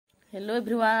Hello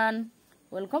everyone,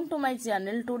 welcome to my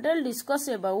channel. Today I'll discuss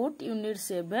about Unit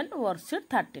 7 worksheet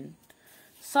 13.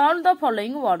 Solve the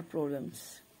following word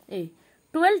problems. A.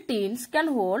 12 tins can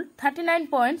hold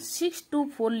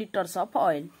 39.624 liters of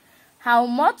oil. How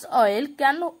much oil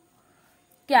can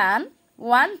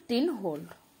one tin hold?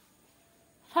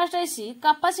 First I see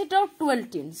capacity of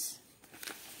 12 tins.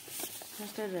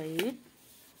 First I write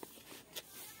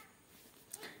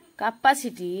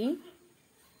capacity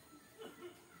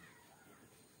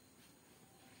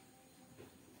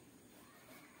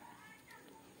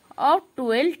of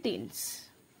 12 tins.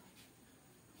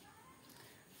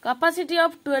 Capacity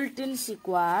of 12 tins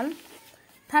equal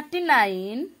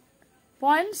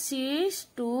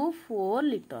 39.624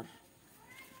 liter.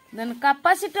 Then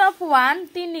capacity of 1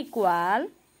 tin equal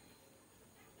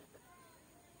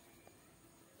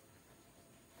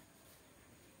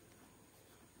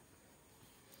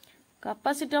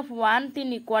capacity of 1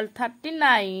 tin equal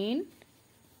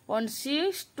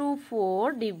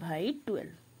 39.624 divide 12.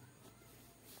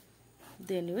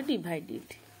 Then we divide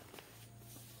it.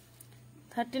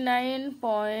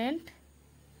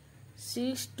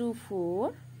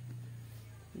 39.624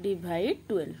 divide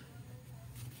 12.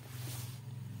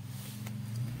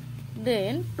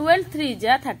 Then 12 3 is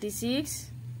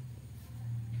 36.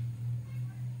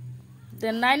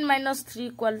 Then 9 minus 6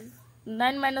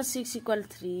 equal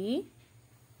 3.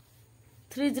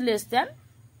 3 is less than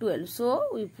 12. So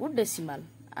we put decimal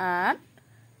and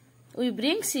we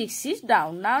bring 6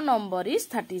 down. Now number is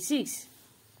 36.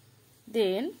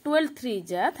 Then 12 3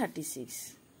 is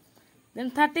 36. Then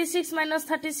 36 minus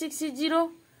 36 is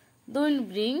 0. Then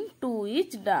bring 2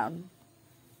 is down.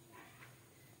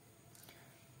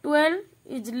 12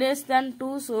 is less than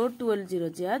 2, so 12 0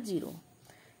 is 0.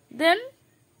 Then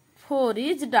 4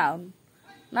 is down.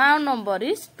 Now number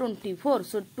is 24.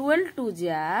 So 12 2 is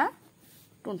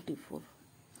 24.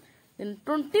 Then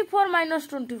 24 minus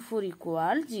 24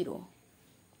 equal 0.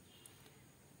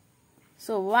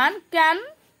 So one tin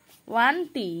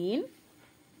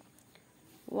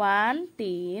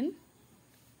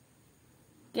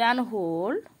can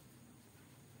hold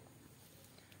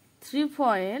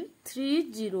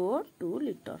 3.302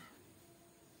 liter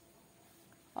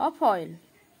of oil.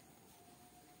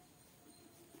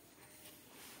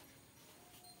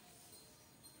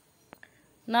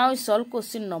 Now we solve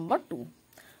question number 2.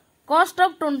 Cost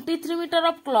of 23 meter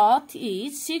of cloth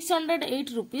is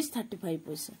 608 rupees 35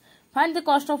 paise. Find the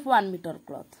cost of 1 meter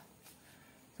cloth.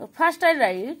 So first I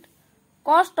write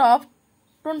cost of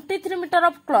 23 meter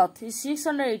of cloth is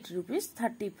 608 rupees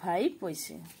 35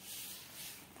 paise.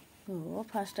 So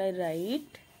first I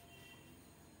write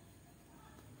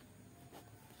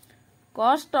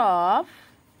cost of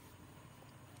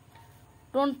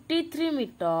 23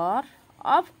 meter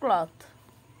of cloth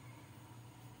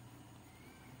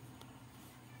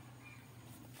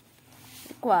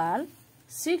equal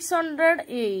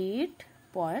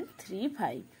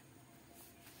 608.35.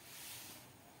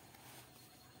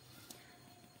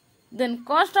 Then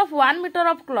cost of 1 meter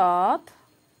of cloth,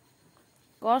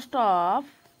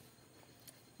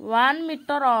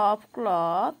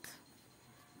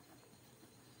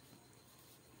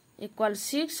 equal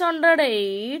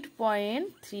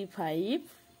 608.35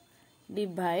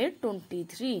 divide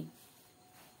 23.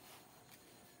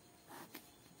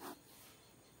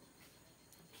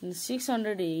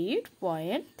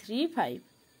 608.35.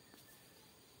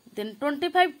 Then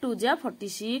 25 2 is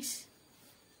 46.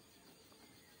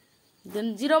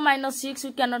 Then 0 minus 6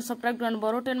 we cannot subtract 1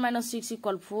 borrow. 10 minus 6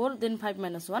 equal 4. Then 5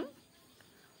 minus 1.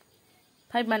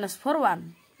 5 minus 4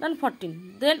 1. Then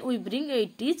 14. Then we bring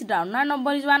 8 is down. Now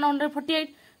number is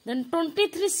 148. Then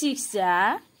 23 6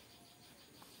 is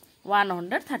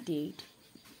 138.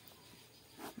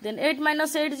 Then 8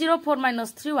 minus 8 0. 4 minus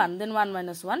 3 1. Then 1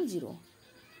 minus 1 0.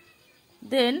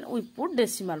 Then we put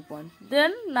decimal point.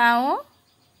 Then now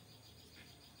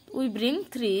we bring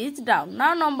 3 down.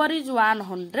 Now number is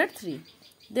 103.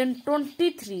 Then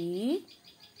 23.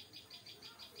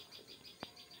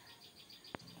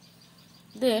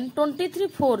 Then 23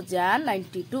 4 is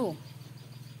 92.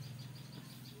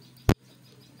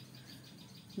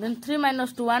 Then 3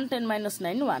 minus 2 1. 10 minus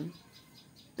 9 1.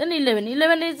 Then 11.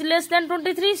 11 is less than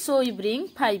 23. So we bring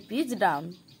 5 is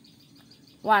down.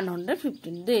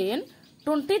 115. Then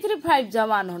 23 5 is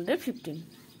 115.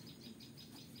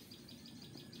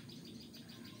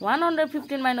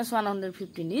 115 minus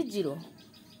 115 is 0.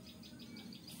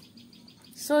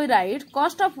 So we write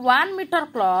cost of 1 meter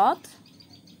cloth.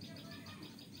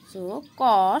 So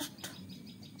cost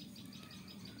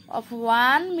of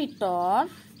 1 meter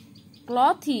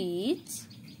cloth is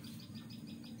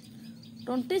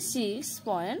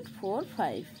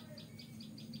 26.45.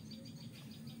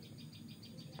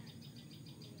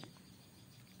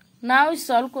 Now we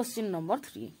solve question number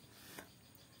 3.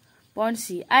 Point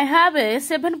C. I have a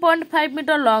 7.5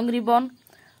 meter long ribbon.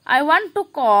 I want to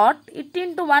cut it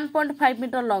into 1.5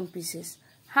 meter long pieces.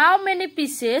 How many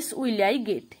pieces will I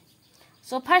get?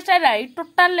 So first I write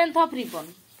total length of ribbon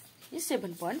is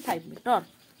 7.5 meter.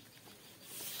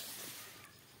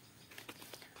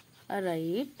 I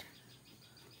write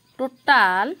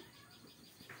total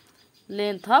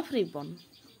length of ribbon.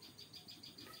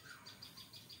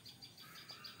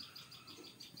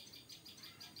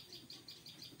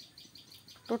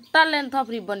 Total length of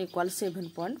ribbon equals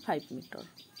 7.5 meter.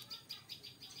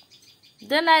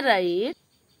 Then I write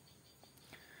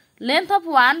length of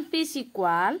one piece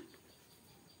equal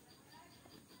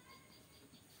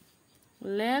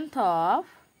length of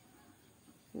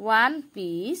one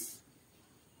piece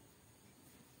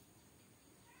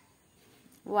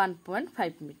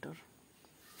 1.5 meter.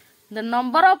 The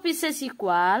number of pieces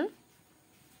equal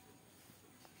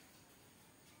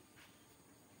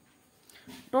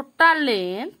total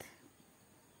length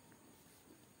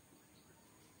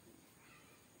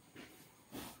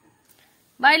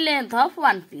by length of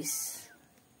one piece.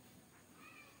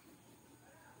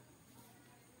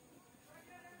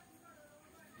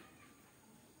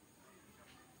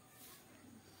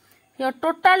 Here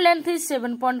total length is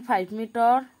 7.5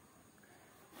 meter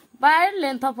by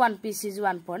length of one piece is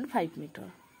 1.5 meter.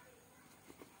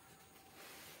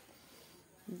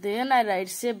 Then I write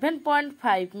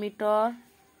 7.5 meter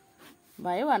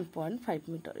by 1.5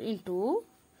 meter into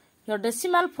your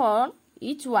decimal for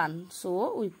each one.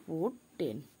 So we put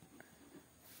 10.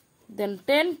 Then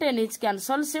 10 is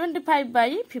cancelled, 75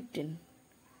 by 15.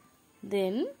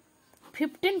 Then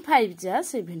 15 5 is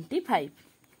 75.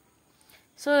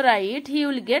 So write he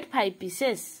will get 5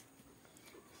 pieces.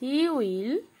 He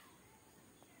will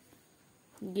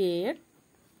get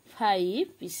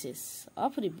 5 pieces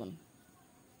of ribbon.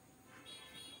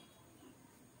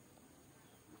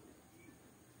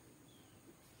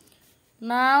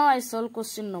 Now I solve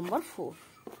question number 4.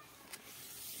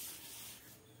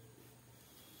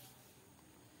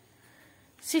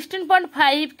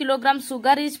 $16.5 kg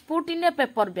sugar is put in a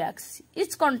paper bag,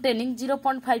 each containing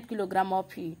 0.5 kg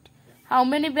of it. How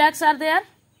many bags are there?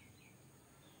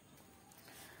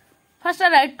 First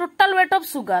I write total weight of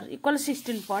sugar equals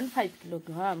 16.5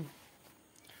 kg.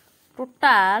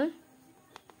 Total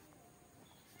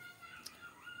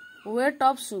weight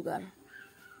of sugar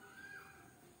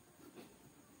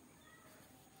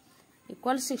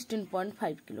equals 16.5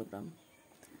 kg.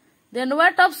 Then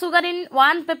weight of sugar in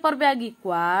one paper bag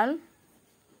equal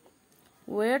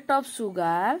weight of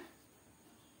sugar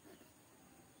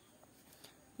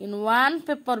in one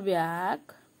paper bag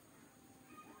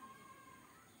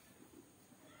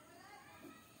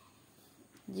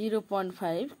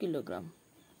 (0.5 kg).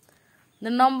 The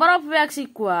number of bags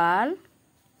equal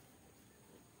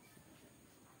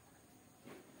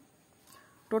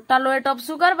total weight of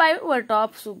sugar by weight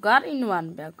of sugar in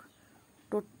one bag.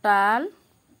 Total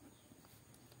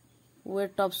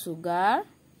weight of sugar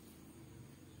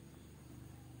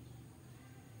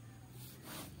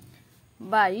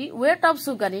by weight of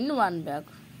sugar in one bag.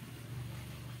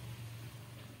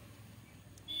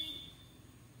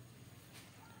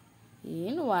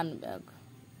 In one bag.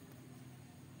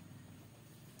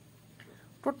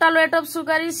 Total weight of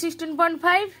sugar is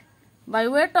 16.5 by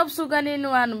weight of sugar in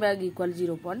one bag equal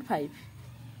 0.5.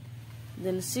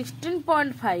 Then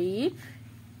 16.5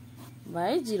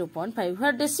 by 0.5.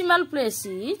 Where decimal place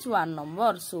is one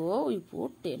number, so we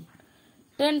put 10.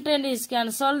 10 is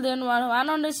cancelled, then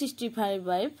 165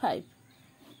 by 5.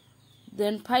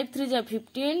 Then 5 3 is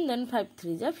 15, then 5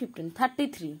 3 is 15.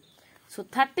 33. So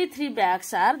 33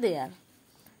 bags are there.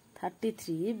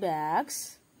 33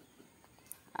 bags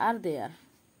are there.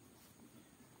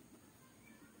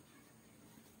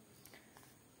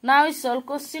 Now we solve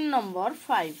question number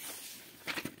 5.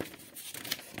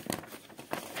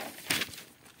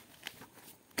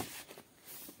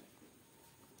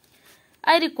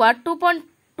 I require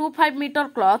 2.25 meter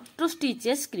cloth to stitch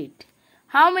a skirt.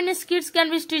 How many skirts can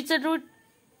be stitched with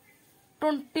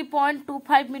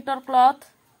 20.25 meter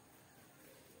cloth?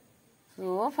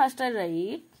 So first I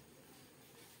write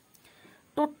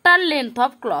total length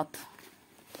of cloth.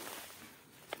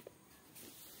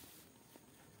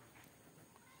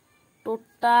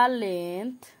 Total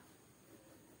length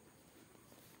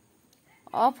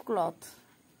of cloth.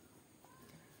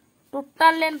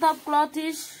 Total length of cloth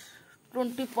is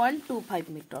 20.25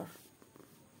 meter.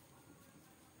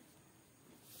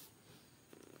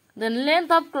 Then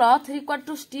length of cloth required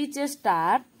to stitch a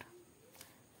shirt.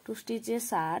 To stitch a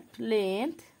shirt,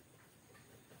 length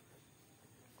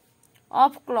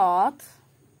of cloth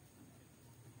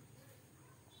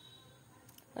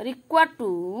required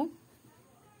to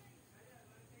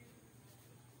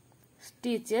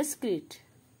stitch a skirt.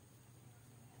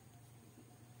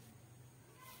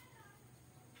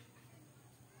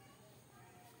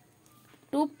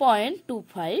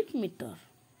 .25 meter.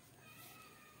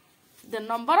 The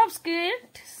number of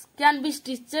skirts can be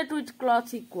stitched with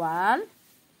cloth equal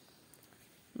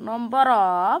number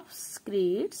of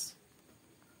skirts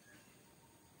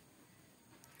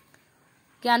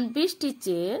can be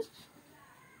stitched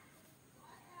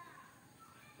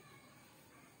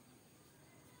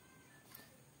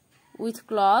with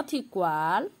cloth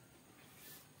equal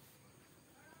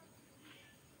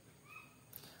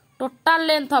total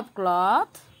length of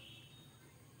cloth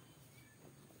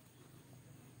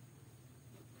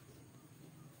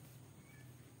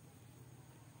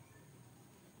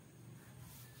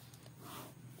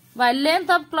by length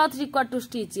of cloth required to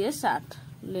stitch a shirt.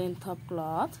 Length of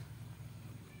cloth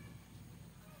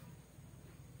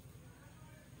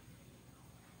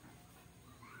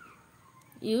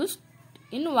used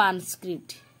in one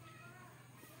skirt.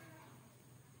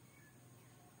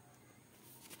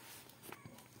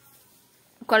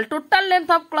 Total length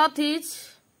of cloth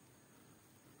is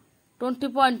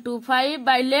 20.25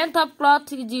 by length of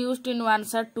cloth is used in one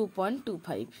shirt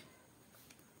 2.25.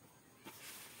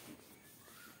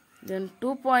 Then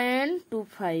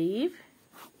 2.25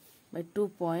 by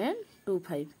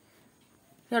 2.25.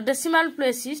 Your decimal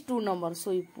place is 2 numbers,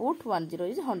 so you put 10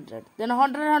 is 100. Then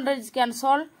 100 is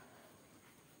cancelled.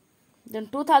 Then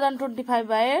 2025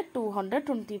 by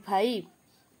 225.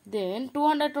 Then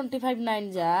 225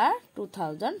 9s are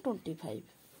 2025.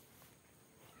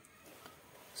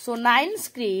 So 9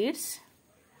 skirts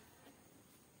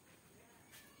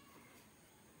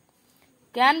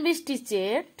can be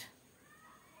stitched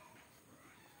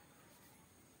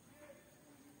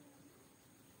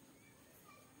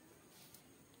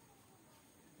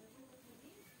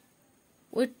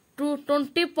with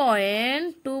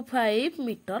 20.25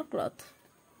 meter cloth.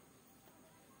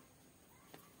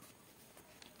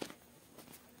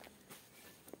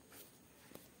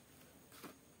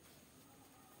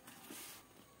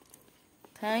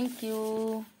 Thank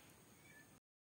you.